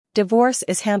Divorce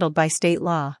is handled by state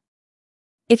law.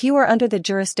 If you are under the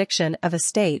jurisdiction of a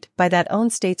state by that own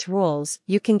state's rules,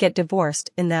 you can get divorced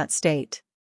in that state.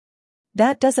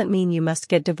 That doesn't mean you must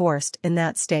get divorced in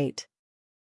that state.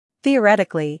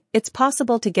 Theoretically, it's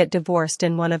possible to get divorced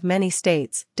in one of many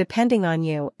states, depending on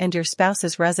you and your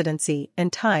spouse's residency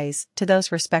and ties to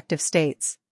those respective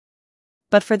states.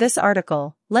 But for this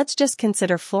article, let's just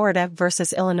consider Florida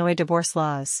versus Illinois divorce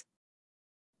laws.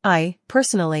 I,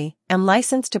 personally, am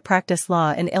licensed to practice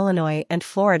law in Illinois and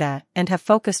Florida and have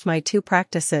focused my two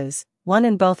practices, one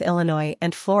in both Illinois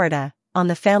and Florida, on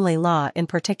the family law in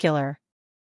particular.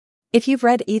 If you've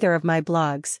read either of my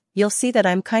blogs, you'll see that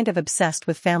I'm kind of obsessed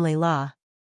with family law.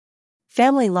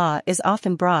 Family law is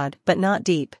often broad but not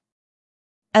deep.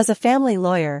 As a family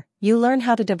lawyer, you learn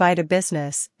how to divide a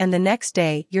business, and the next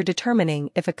day you're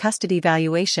determining if a custody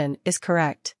valuation is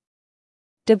correct.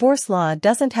 Divorce law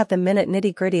doesn't have the minute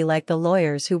nitty-gritty like the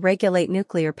lawyers who regulate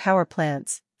nuclear power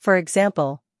plants, for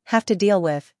example, have to deal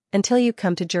with, until you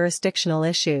come to jurisdictional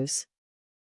issues.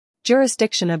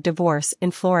 Jurisdiction of divorce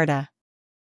in Florida.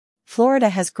 Florida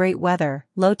has great weather,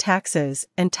 low taxes,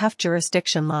 and tough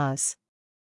jurisdiction laws.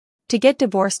 To get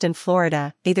divorced in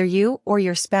Florida, either you or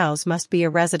your spouse must be a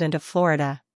resident of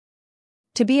Florida.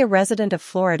 To be a resident of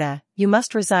Florida, you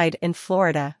must reside in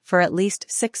Florida for at least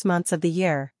 6 months of the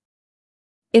year.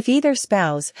 If either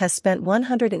spouse has spent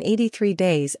 183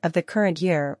 days of the current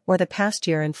year or the past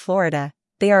year in Florida,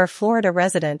 they are a Florida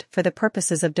resident for the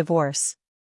purposes of divorce.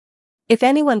 If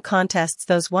anyone contests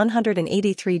those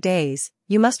 183 days,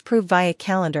 you must prove via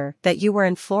calendar that you were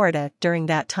in Florida during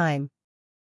that time.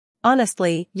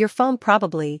 Honestly, your phone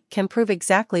probably can prove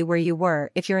exactly where you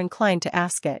were if you're inclined to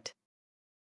ask it.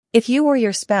 If you or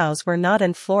your spouse were not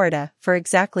in Florida for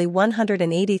exactly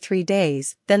 183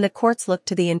 days, then the courts look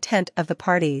to the intent of the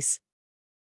parties.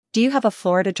 Do you have a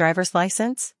Florida driver's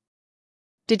license?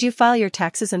 Did you file your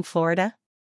taxes in Florida?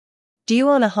 Do you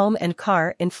own a home and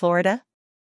car in Florida?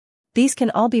 These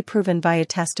can all be proven via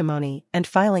testimony and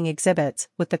filing exhibits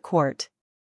with the court.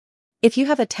 If you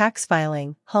have a tax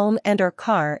filing, home and/or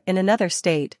car in another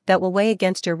state, that will weigh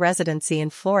against your residency in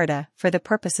Florida for the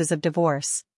purposes of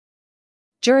divorce.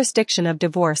 Jurisdiction of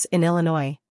divorce in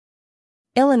Illinois.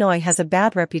 Illinois has a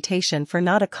bad reputation for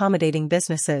not accommodating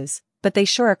businesses, but they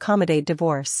sure accommodate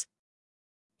divorce.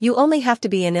 You only have to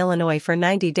be in Illinois for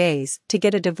 90 days to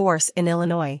get a divorce in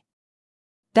Illinois.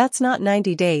 That's not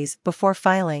 90 days before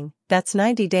filing, that's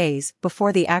 90 days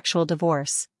before the actual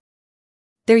divorce.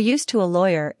 They're used to a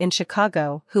lawyer in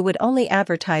Chicago who would only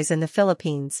advertise in the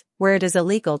Philippines, where it is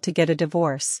illegal to get a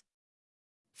divorce.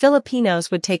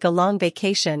 Filipinos would take a long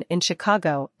vacation in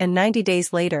Chicago and 90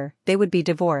 days later, they would be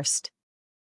divorced.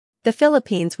 The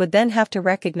Philippines would then have to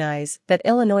recognize that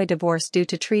Illinois divorced due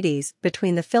to treaties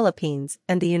between the Philippines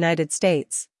and the United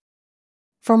States.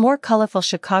 For more colorful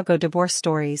Chicago divorce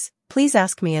stories, please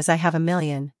ask me as I have a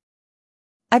million.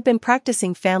 I've been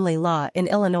practicing family law in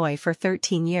Illinois for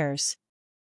 13 years.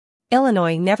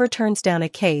 Illinois never turns down a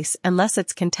case unless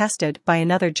it's contested by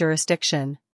another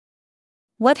jurisdiction.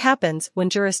 What happens when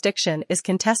jurisdiction is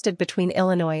contested between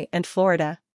Illinois and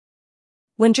Florida?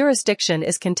 When jurisdiction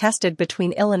is contested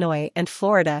between Illinois and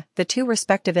Florida, the two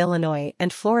respective Illinois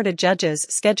and Florida judges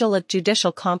schedule a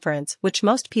judicial conference, which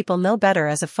most people know better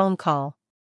as a phone call.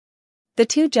 The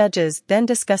two judges then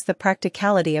discuss the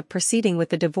practicality of proceeding with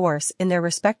the divorce in their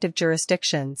respective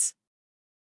jurisdictions.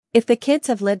 If the kids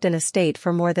have lived in a state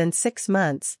for more than 6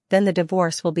 months, then the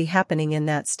divorce will be happening in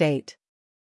that state.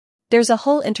 There's a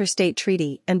whole interstate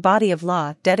treaty and body of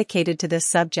law dedicated to this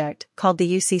subject, called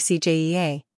the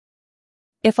UCCJEA.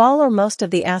 If all or most of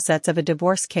the assets of a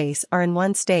divorce case are in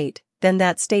one state, then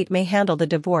that state may handle the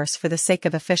divorce for the sake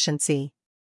of efficiency.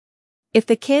 If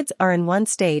the kids are in one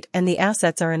state and the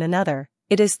assets are in another,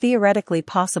 it is theoretically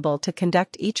possible to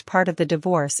conduct each part of the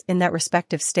divorce in that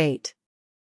respective state.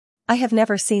 I have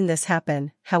never seen this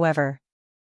happen, however.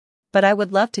 But I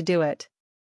would love to do it.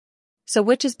 So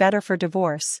which is better for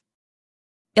divorce?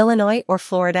 Illinois or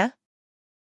Florida?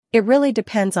 It really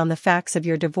depends on the facts of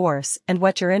your divorce and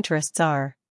what your interests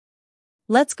are.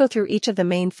 Let's go through each of the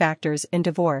main factors in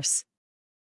divorce.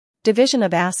 Division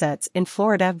of assets in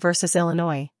Florida versus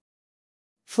Illinois.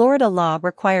 Florida law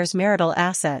requires marital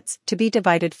assets to be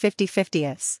divided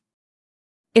 50-50.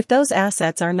 If those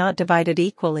assets are not divided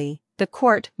equally, the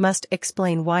court must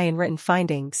explain why in written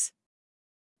findings.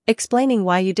 Explaining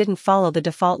why you didn't follow the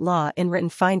default law in written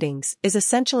findings is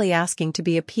essentially asking to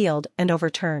be appealed and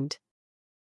overturned.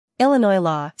 Illinois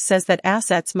law says that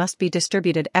assets must be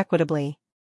distributed equitably.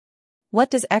 What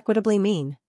does equitably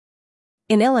mean?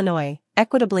 In Illinois,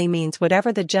 equitably means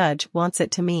whatever the judge wants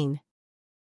it to mean.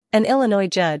 An Illinois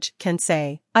judge can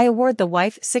say, "I award the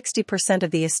wife 60%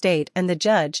 of the estate," and the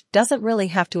judge doesn't really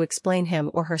have to explain him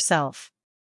or herself.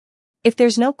 If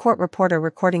there's no court reporter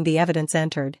recording the evidence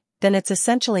entered, then it's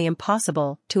essentially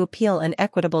impossible to appeal an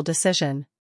equitable decision.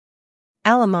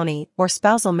 Alimony or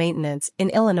spousal maintenance in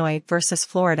Illinois versus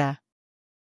Florida.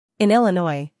 In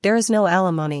Illinois, there is no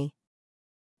alimony.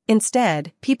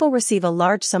 Instead, people receive a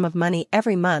large sum of money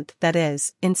every month that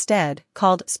is, instead,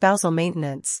 called spousal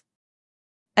maintenance.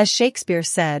 As Shakespeare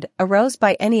said, "A rose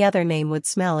by any other name would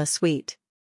smell as sweet."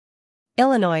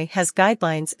 Illinois has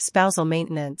guidelines spousal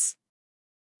maintenance.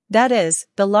 That is,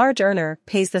 the large earner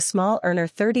pays the small earner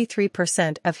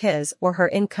 33% of his or her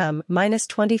income minus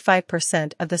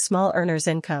 25% of the small earner's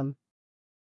income.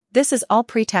 This is all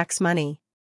pre-tax money.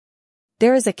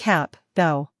 There is a cap,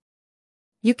 though.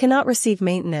 You cannot receive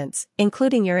maintenance,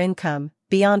 including your income,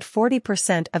 beyond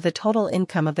 40% of the total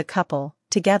income of the couple,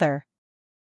 together.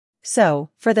 So,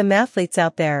 for the mathletes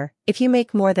out there, if you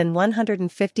make more than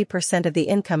 150% of the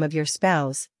income of your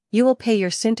spouse, you will pay your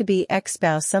soon-to-be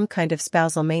ex-spouse some kind of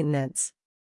spousal maintenance.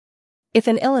 If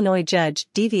an Illinois judge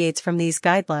deviates from these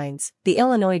guidelines, the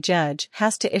Illinois judge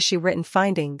has to issue written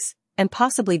findings, and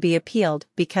possibly be appealed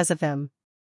because of them.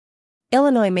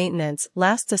 Illinois maintenance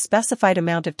lasts a specified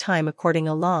amount of time according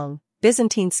a long,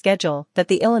 Byzantine schedule that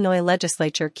the Illinois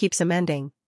legislature keeps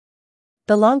amending.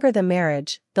 The longer the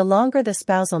marriage, the longer the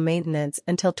spousal maintenance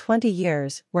until 20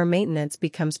 years, where maintenance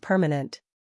becomes permanent.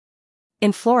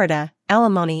 In Florida,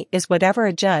 alimony is whatever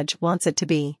a judge wants it to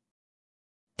be.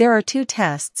 There are two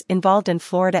tests involved in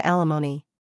Florida alimony.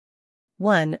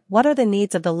 1. What are the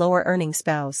needs of the lower-earning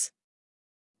spouse?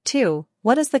 2.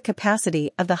 What is the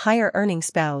capacity of the higher-earning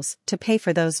spouse to pay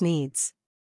for those needs?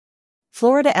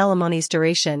 Florida alimony's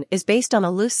duration is based on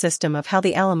a loose system of how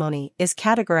the alimony is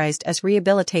categorized as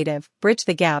rehabilitative, bridge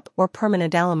the gap, or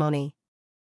permanent alimony.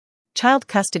 Child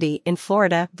custody in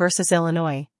Florida versus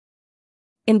Illinois.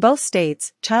 In both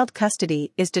states, child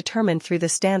custody is determined through the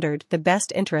standard the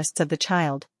best interests of the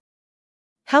child.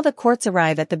 How the courts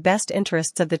arrive at the best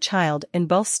interests of the child in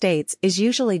both states is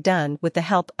usually done with the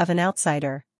help of an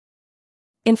outsider.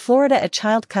 In Florida, a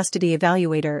child custody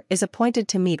evaluator is appointed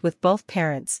to meet with both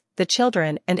parents, the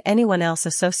children, and anyone else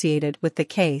associated with the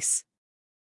case.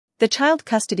 The child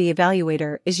custody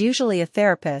evaluator is usually a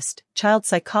therapist, child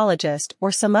psychologist,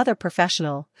 or some other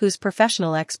professional whose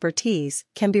professional expertise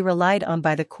can be relied on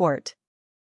by the court.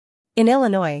 In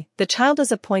Illinois, the child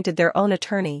is appointed their own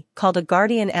attorney, called a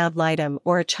guardian ad litem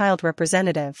or a child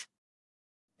representative.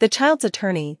 The child's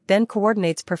attorney then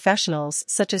coordinates professionals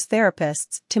such as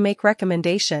therapists to make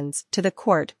recommendations to the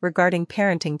court regarding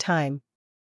parenting time.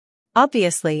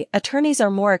 Obviously, attorneys are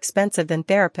more expensive than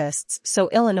therapists, so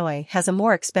Illinois has a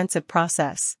more expensive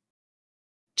process.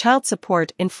 Child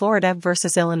support in Florida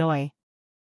versus Illinois.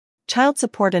 Child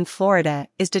support in Florida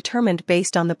is determined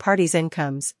based on the parties'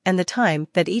 incomes and the time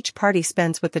that each party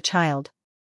spends with the child.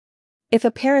 If a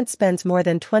parent spends more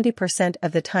than 20%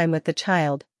 of the time with the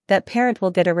child, that parent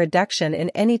will get a reduction in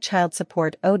any child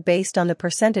support owed based on the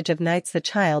percentage of nights the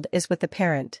child is with the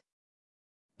parent.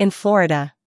 In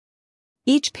Florida,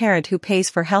 each parent who pays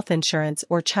for health insurance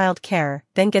or child care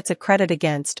then gets a credit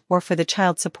against or for the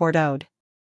child support owed.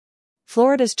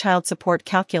 Florida's child support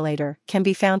calculator can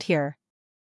be found here.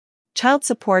 Child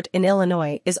support in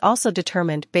Illinois is also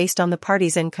determined based on the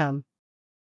party's income.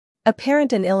 A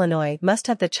parent in Illinois must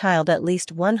have the child at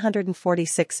least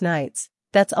 146 nights,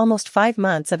 that's almost 5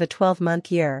 months of a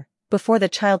 12-month year, before the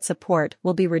child support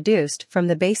will be reduced from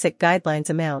the basic guidelines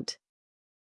amount.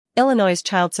 Illinois'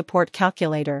 child support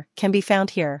calculator can be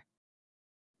found here.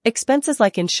 Expenses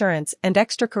like insurance and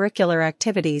extracurricular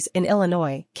activities in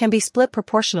Illinois can be split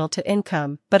proportional to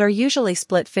income but are usually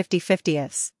split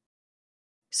 50-50.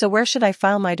 So where should I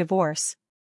file my divorce?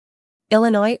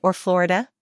 Illinois or Florida?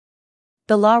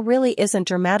 The law really isn't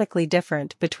dramatically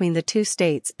different between the two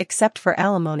states except for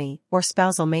alimony or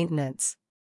spousal maintenance.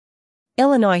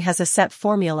 Illinois has a set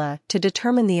formula to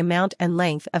determine the amount and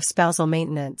length of spousal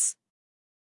maintenance.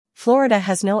 Florida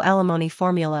has no alimony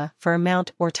formula for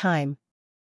amount or time.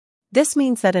 This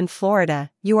means that in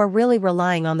Florida, you are really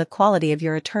relying on the quality of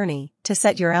your attorney to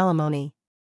set your alimony.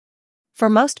 For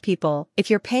most people, if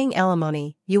you're paying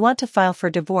alimony, you want to file for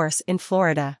divorce in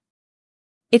Florida.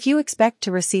 If you expect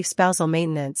to receive spousal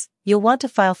maintenance, you'll want to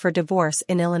file for divorce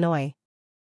in Illinois.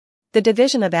 The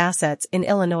division of assets in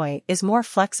Illinois is more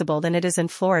flexible than it is in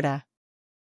Florida.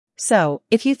 So,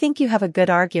 if you think you have a good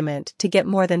argument to get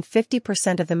more than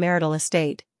 50% of the marital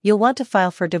estate, you'll want to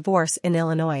file for divorce in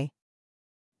Illinois.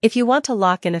 If you want to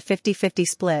lock in a 50-50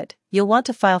 split, you'll want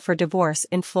to file for divorce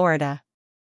in Florida.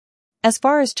 As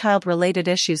far as child-related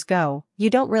issues go, you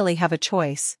don't really have a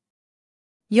choice.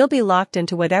 You'll be locked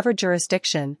into whatever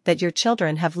jurisdiction that your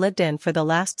children have lived in for the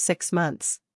last 6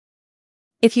 months.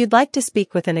 If you'd like to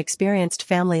speak with an experienced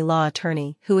family law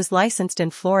attorney who is licensed in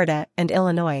Florida and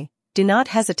Illinois, do not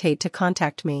hesitate to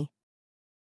contact me.